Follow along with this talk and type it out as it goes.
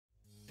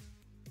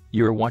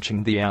You're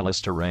watching the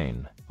Alistair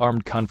Reign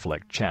Armed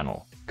Conflict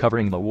channel,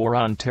 covering the war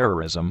on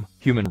terrorism,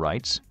 human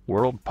rights,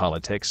 world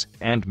politics,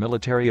 and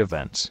military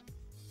events.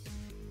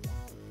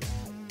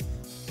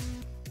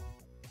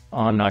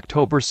 On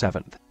October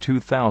 7,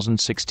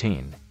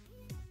 2016,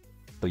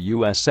 the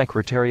U.S.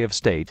 Secretary of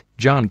State,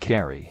 John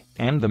Kerry,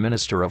 and the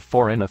Minister of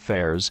Foreign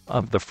Affairs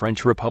of the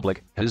French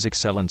Republic, His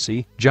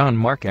Excellency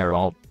Jean-Marc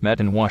Ayrault, met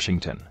in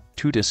Washington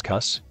to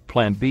discuss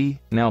Plan B,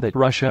 now that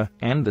Russia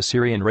and the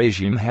Syrian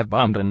regime have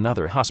bombed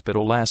another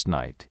hospital last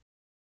night.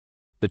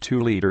 The two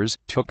leaders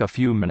took a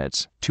few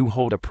minutes to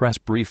hold a press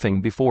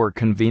briefing before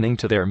convening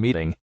to their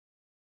meeting.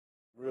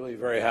 Really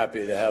very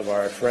happy to have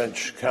our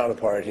French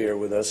counterpart here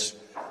with us.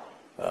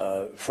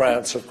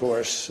 France, of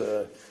course,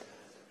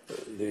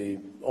 the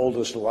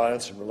oldest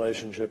alliance and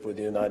relationship with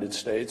the United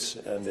States,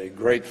 and a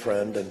great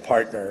friend and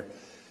partner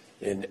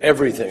in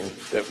everything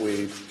that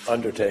we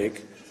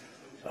undertake,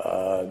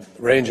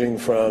 ranging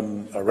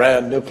from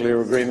Iran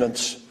nuclear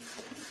agreements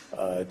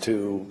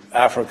to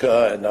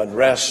Africa and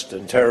unrest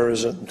and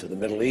terrorism, to the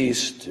Middle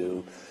East,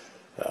 to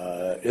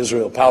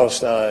Israel,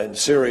 Palestine,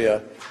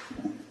 Syria.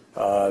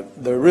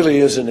 There really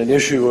isn't an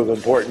issue of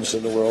importance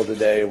in the world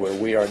today where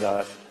we are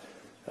not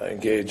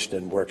engaged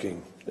in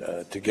working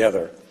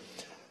together.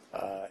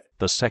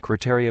 The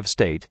Secretary of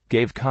State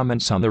gave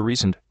comments on the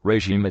recent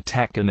regime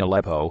attack in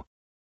Aleppo.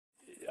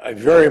 I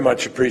very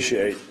much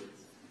appreciate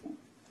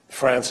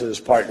France's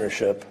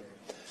partnership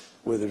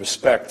with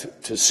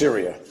respect to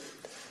Syria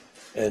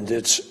and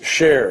its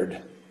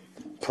shared,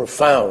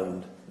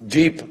 profound,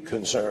 deep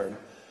concern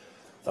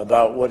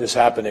about what is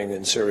happening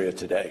in Syria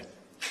today.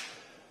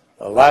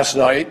 Last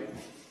night,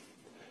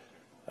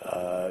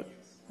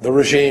 the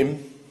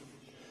regime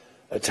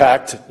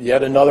attacked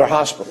yet another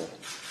hospital,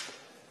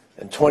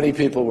 and 20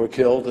 people were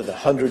killed and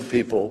 100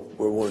 people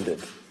were wounded.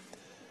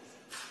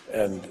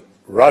 And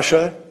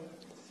Russia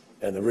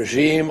and the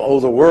regime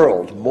owe the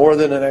world more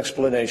than an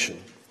explanation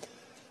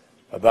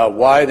about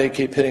why they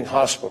keep hitting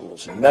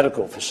hospitals and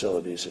medical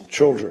facilities and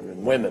children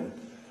and women.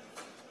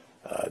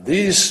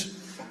 These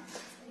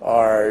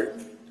are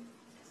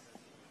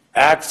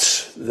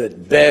acts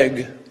that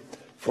beg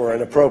for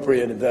an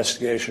appropriate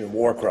investigation of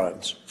war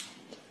crimes.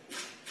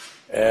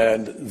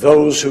 And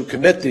those who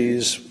commit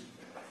these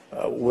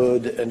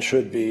would and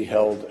should be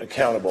held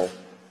accountable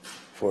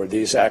for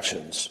these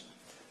actions.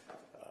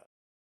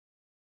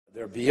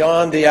 They're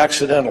beyond the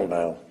accidental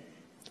now,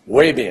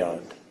 way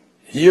beyond,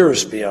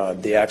 years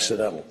beyond the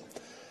accidental.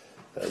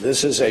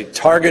 This is a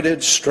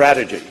targeted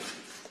strategy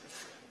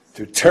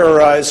to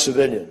terrorize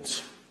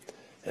civilians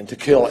and to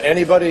kill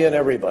anybody and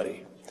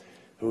everybody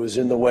who is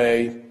in the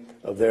way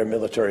of their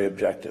military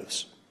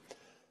objectives.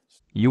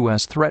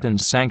 U.S.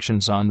 threatens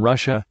sanctions on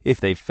Russia if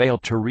they fail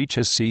to reach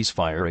a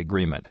ceasefire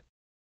agreement.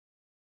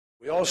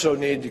 We also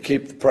need to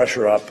keep the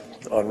pressure up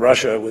on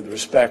Russia with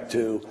respect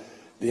to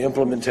the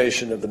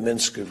implementation of the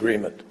Minsk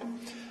agreement.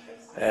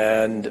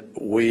 And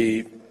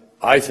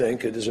I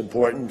think it is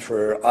important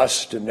for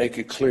us to make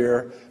it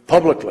clear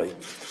publicly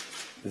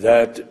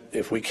that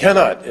if we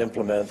cannot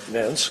implement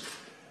Minsk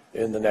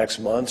in the next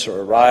months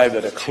or arrive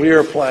at a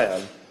clear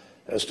plan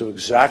as to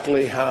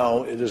exactly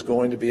how it is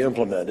going to be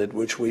implemented,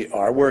 which we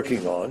are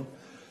working on,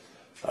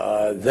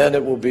 then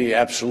it will be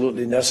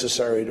absolutely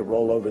necessary to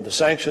roll over the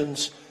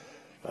sanctions,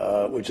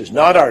 which is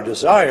not our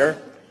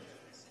desire,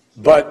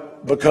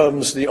 but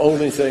becomes the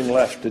only thing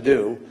left to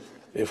do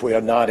if we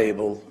are not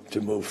able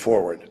to move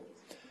forward.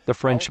 The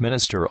French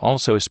minister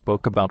also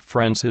spoke about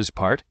France's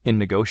part in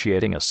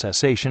negotiating a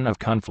cessation of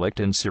conflict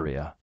in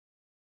Syria.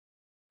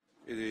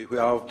 We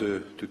have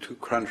the two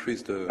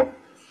countries,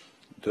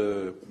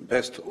 the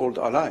best old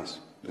allies.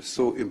 They're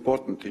so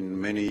important in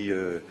many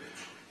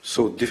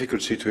so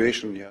difficult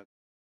situations. Yeah.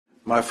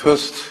 My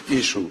first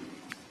issue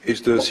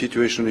is the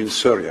situation in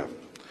Syria.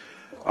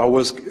 I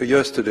was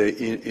yesterday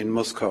in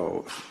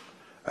Moscow.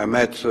 I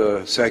met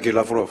Sergei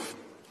Lavrov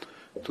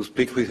to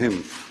speak with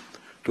him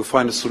to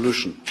find a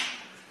solution.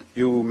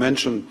 You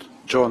mentioned,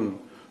 John,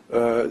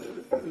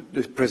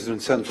 the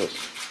President Santos.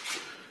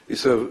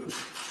 It's a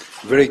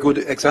very good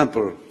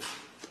example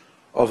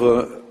of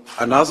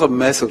another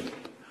method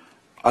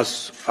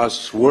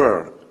as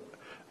were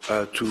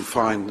to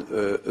find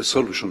a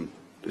solution.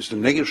 It's the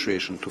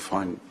negotiation to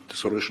find the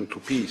solution to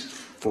peace,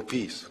 for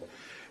peace.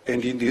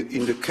 And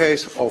in the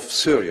case of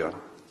Syria,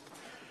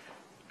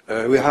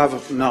 we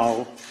have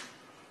now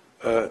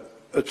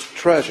a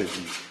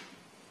tragedy,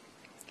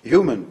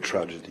 human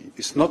tragedy.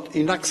 It's not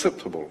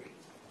unacceptable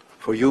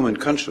for human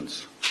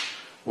conscience.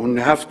 We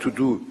have to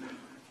do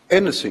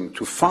anything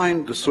to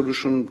find the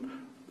solution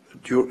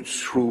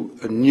through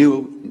a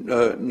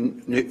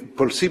new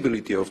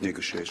possibility of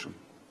negotiation.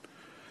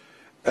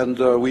 And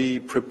we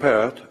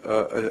prepared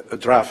a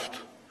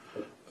draft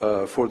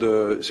for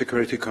the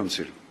Security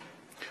Council.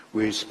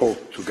 We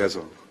spoke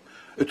together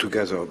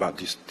about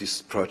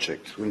this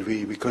project. When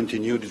we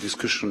continue the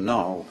discussion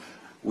now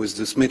with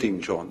this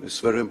meeting, John, it's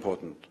very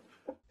important.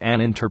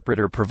 An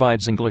interpreter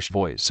provides English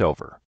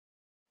voiceover.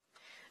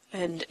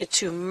 And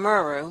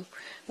tomorrow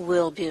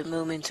will be a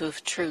moment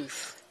of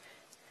truth.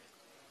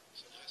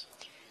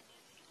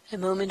 A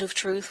moment of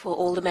truth for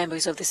all the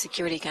members of the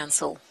Security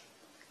Council.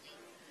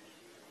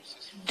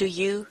 Do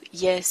you,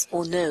 yes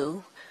or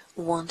no,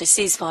 want a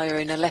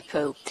ceasefire in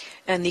Aleppo?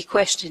 And the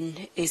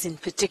question is in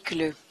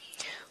particular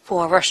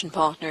for our Russian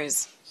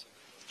partners,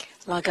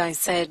 like I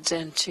said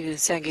to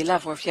Sergei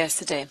Lavrov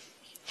yesterday.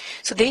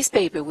 So this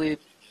paper we're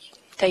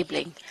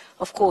tabling,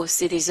 of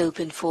course, it is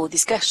open for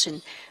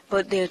discussion,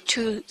 but there are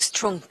two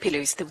strong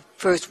pillars. The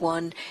first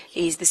one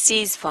is the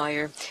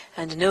ceasefire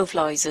and the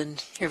no-fly zone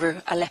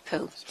over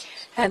Aleppo.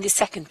 And the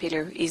second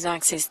pillar is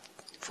access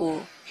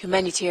for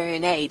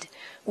humanitarian aid.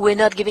 We're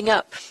not giving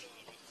up.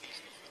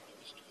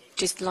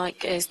 Just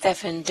like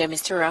Stefan de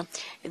Mistura,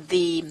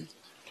 the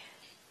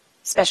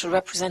special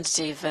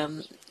representative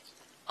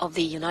of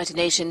the United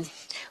Nations,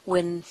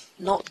 we're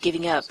not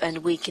giving up, and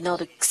we cannot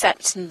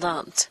accept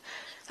that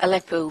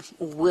Aleppo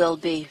will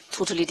be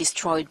totally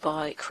destroyed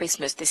by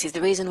Christmas. This is the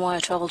reason why I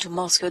traveled to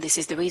Moscow. This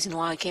is the reason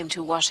why I came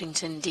to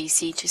Washington,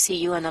 D.C. to see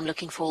you, and I'm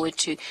looking forward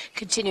to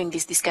continuing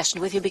this discussion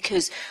with you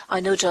because I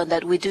know, John,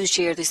 that we do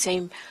share the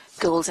same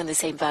goals and the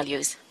same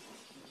values.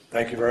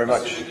 Thank you very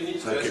much.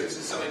 Thank you.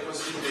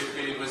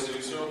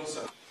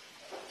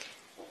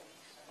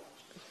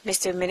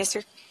 Mr.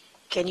 Minister,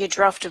 can you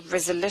draft a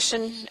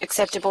resolution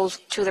acceptable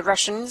to the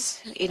Russians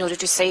in order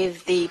to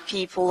save the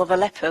people of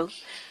Aleppo?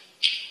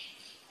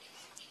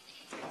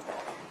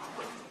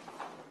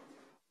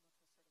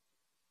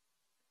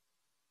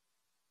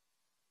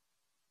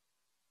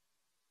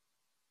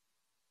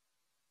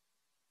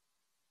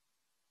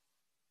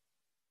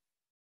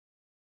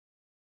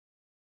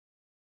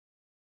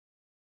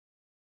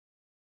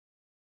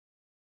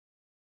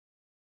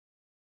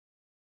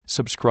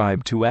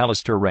 Subscribe to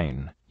Alistair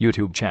Reign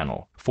YouTube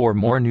channel for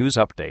more news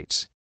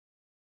updates.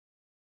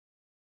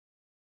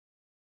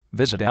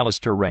 Visit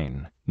Alistair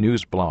Reign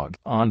news blog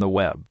on the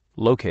web,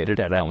 located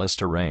at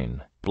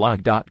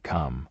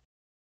alistairreign.blog.com.